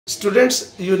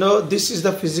Students, you know, this is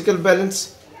the physical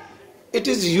balance. It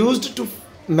is used to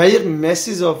measure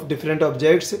masses of different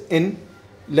objects in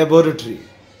laboratory.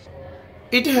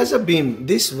 It has a beam.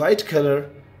 This white color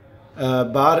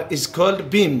bar is called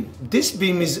beam. This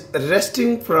beam is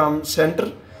resting from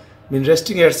center,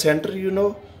 resting at center, you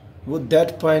know. With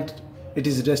that point, it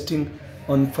is resting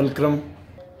on fulcrum.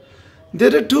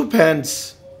 There are two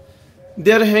pans.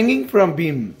 They are hanging from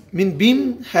beam.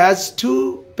 Beam has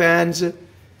two pans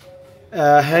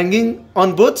hanging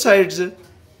on both sides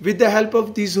with the help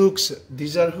of these hooks.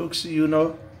 These are hooks, you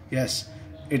know. Yes,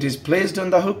 it is placed on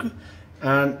the hook,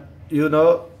 and you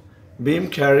know, beam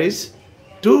carries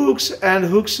two hooks, and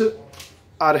hooks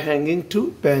are hanging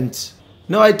two pans.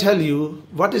 Now I tell you,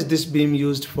 what is this beam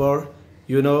used for?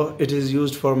 You know, it is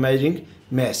used for measuring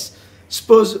mass.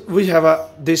 Suppose we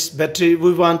have this battery,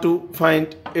 we want to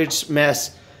find its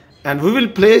mass, and we will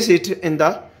place it in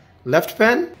the left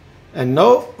pan, and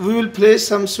now we will place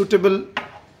some suitable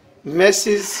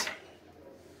masses,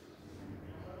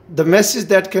 the masses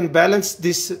that can balance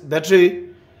this battery.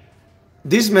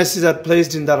 These masses are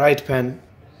placed in the right pan.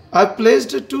 I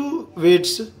placed two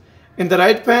weights in the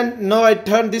right pan. Now I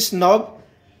turn this knob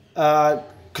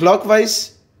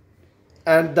clockwise,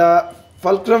 and the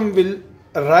fulcrum will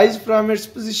rise from its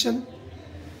position.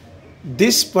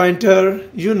 This pointer,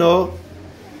 you know,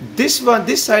 this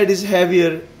side is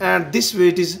heavier and this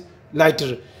weight is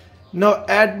lighter. Now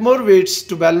add more weights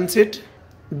to balance it.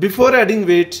 Before adding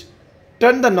weight,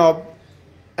 turn the knob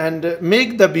and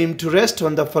make the beam to rest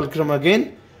on the fulcrum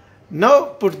again. Now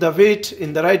put the weight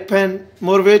in the right pan,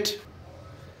 more weight.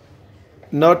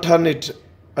 Now turn it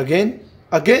again.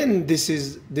 Again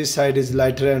this side is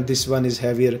lighter and this one is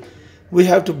heavier. We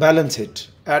have to balance it.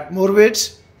 Add more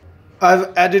weights.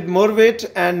 I've added more weight,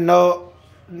 and now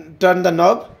turn the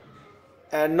knob.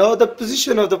 And now the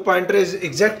position of the pointer is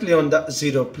exactly on the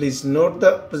zero. Please note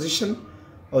the position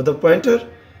of the pointer.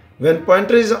 When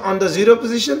pointer is on the zero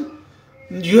position,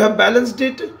 you have balanced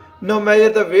it. Now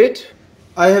measure the weight.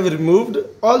 I have removed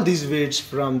all these weights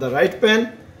from the right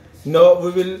pan. Now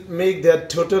we will make their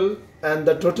total, and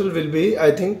the total will be,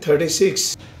 I think,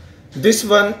 36. This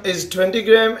one is 20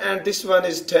 gram and this one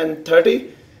is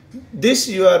 30. This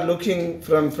you are looking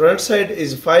from front side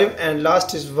is 5 and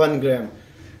last is 1 gram.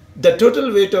 The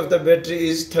total weight of the battery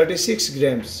is 36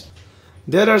 grams.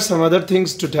 There are some other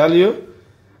things to tell you.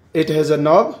 It has a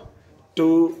knob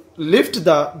to lift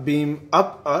the beam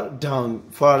up or down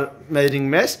for measuring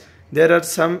mass. There are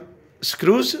some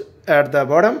screws at the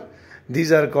bottom.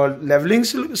 These are called leveling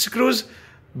screws.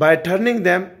 By turning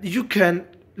them, you can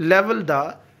level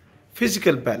the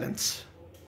physical balance.